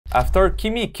After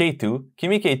Kimi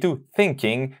K2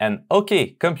 Thinking, and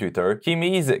OK Computer,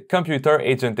 Kimi's computer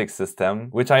agentic system,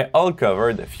 which I all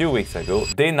covered a few weeks ago,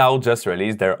 they now just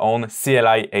released their own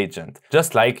CLI agent,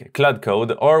 just like Claude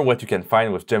Code or what you can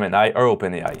find with Gemini or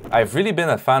OpenAI. I've really been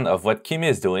a fan of what Kimi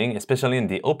is doing, especially in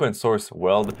the open source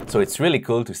world, so it's really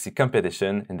cool to see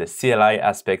competition in the CLI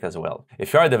aspect as well.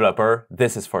 If you're a developer,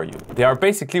 this is for you. They are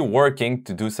basically working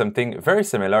to do something very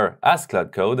similar as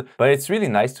Claude Code, but it's really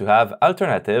nice to have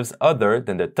alternatives other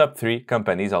than the top 3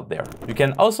 companies out there. You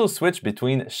can also switch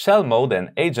between shell mode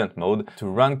and agent mode to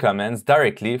run commands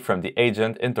directly from the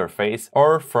agent interface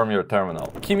or from your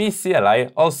terminal. Kimi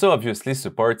CLI also obviously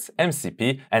supports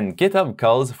MCP and GitHub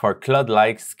calls for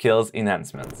Claude-like skills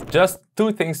enhancements. Just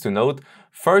 2 things to note.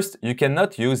 First, you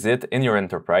cannot use it in your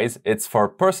enterprise. It's for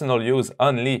personal use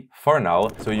only for now,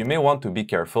 so you may want to be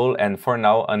careful and for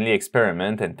now only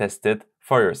experiment and test it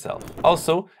for yourself.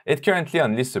 Also, it currently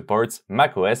only supports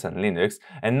macOS and Linux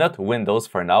and not Windows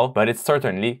for now, but it's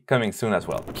certainly coming soon as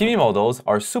well. Kimi models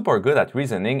are super good at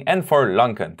reasoning and for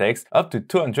long context, up to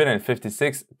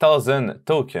 256,000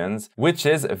 tokens, which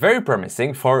is very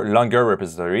promising for longer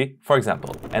repository, for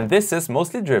example. And this is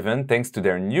mostly driven thanks to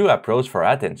their new approach for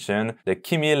attention, the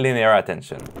Kimi Linear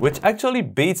attention, which actually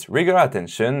beats regular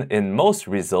attention in most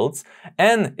results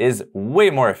and is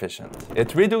way more efficient.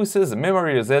 It reduces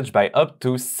memory usage by up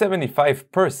to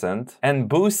 75% and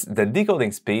boosts the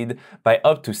decoding speed by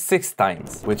up to 6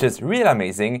 times, which is really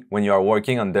amazing when you are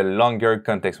working on the longer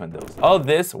context windows. All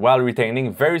this while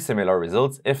retaining very similar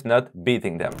results, if not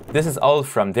beating them. This is all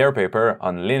from their paper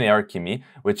on Linear Kimi,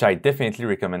 which I definitely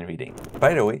recommend reading.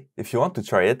 By the way, if you want to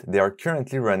try it, they are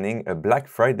currently running a Black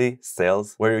Friday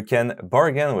sales where you can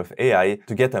bargain with AI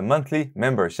to get a monthly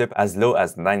membership as low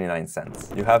as 99 cents.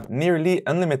 You have nearly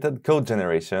unlimited code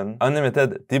generation,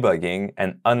 unlimited debugging,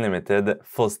 and unlimited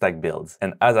full-stack builds.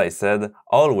 And as I said,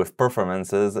 all with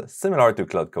performances similar to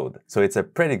Claude Code. So it's a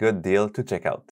pretty good deal to check out.